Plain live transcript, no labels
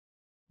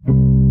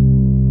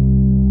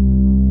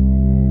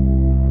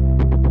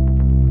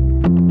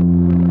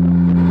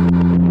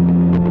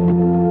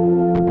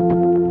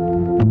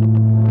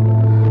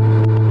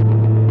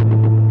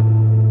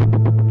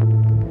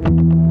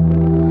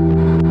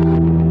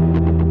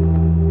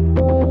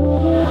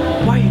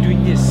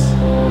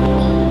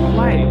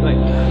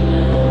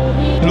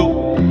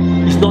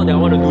that I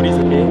want to do this,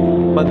 okay?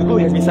 But the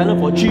group has been silent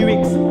for 3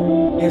 weeks.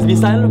 It has been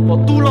silent for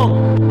too long.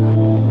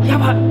 Yeah,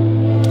 but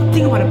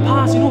think about the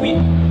past, you know, we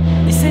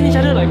send each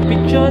other like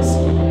pictures.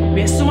 We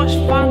had so much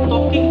fun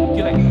talking.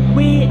 You like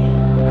wait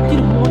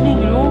until the morning,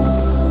 you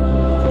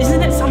know.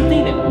 Isn't that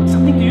something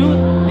to you?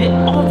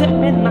 All of that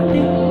meant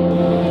nothing.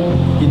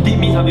 It did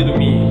mean something to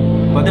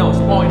me, but that was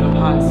all in the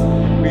past.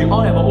 We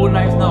all have our own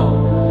lives now.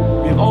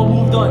 We've all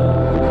moved on.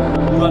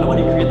 You are the one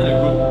who created the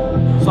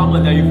group, so I'm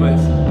gonna tell you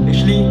first.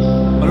 Actually,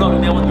 a lot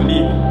of them want to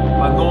leave,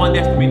 but no one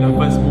dares to make the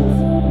first move.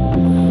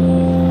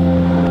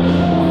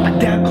 But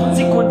there are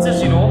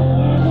consequences, you know.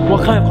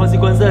 What kind of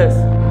consequences?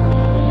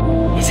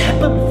 It's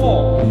happened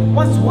before.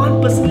 Once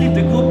one person leaves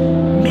the group,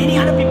 many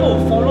other people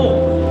will follow.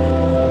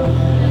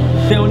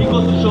 That only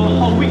goes to show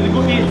how weak the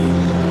group is.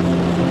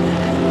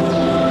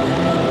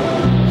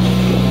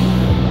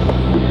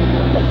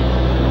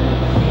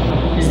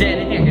 Is there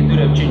anything I can do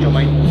to change your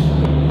mind?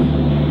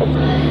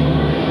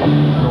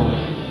 No.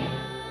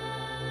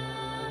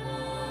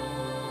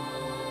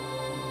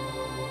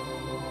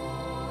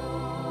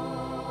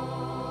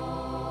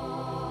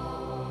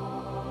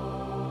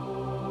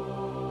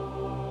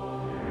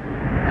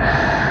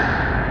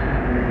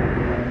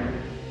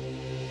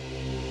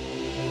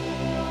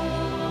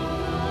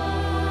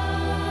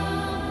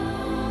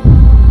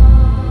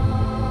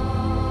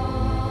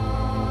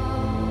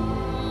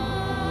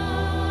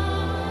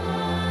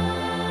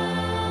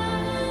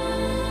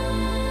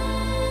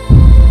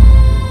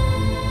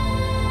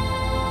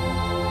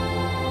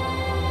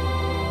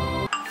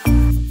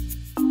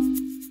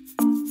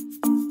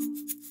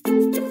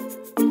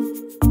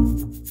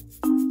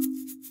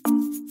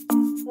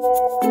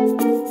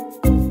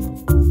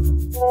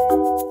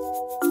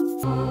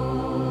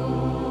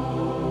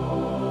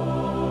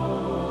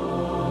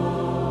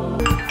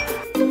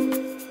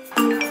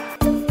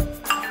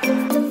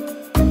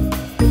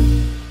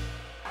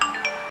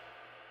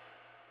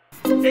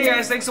 Hey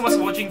guys, thanks so much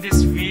for watching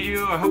this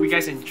video. I hope you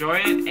guys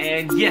enjoyed it.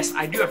 And yes,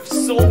 I do have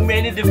so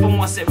many different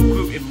WhatsApp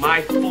groups in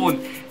my phone,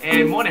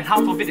 and more than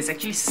half of it is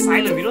actually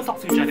silent. We don't talk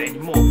to each other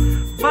anymore.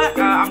 But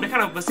I'm the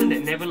kind of person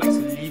that never likes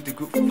to leave the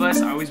group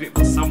first. I always wait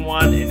for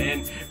someone, and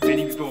then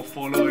many people will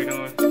follow, you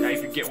know,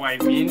 if you get what I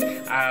mean.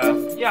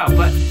 Yeah,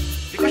 but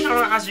the question I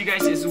want to ask you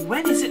guys is,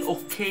 when is it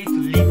okay to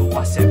leave a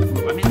WhatsApp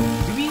group? I mean,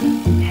 do we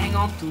hang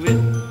on to it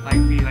like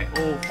we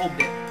hope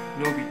that,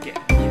 you know, we get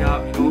meet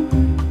up, you know,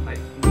 like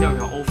meet up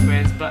with our old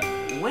friends? But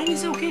when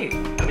is it okay?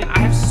 I mean, I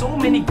have so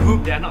many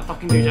groups that are not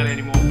talking to each other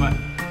anymore, but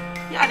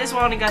yeah, that's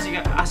what I want to ask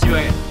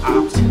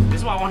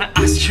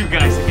you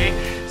guys, okay?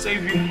 So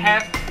if you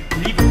have,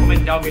 leave a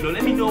comment down below.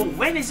 Let me know,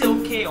 when is it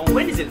okay or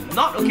when is it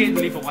not okay to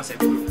leave a WhatsApp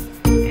group?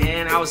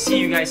 And I will see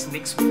you guys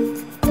next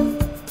week.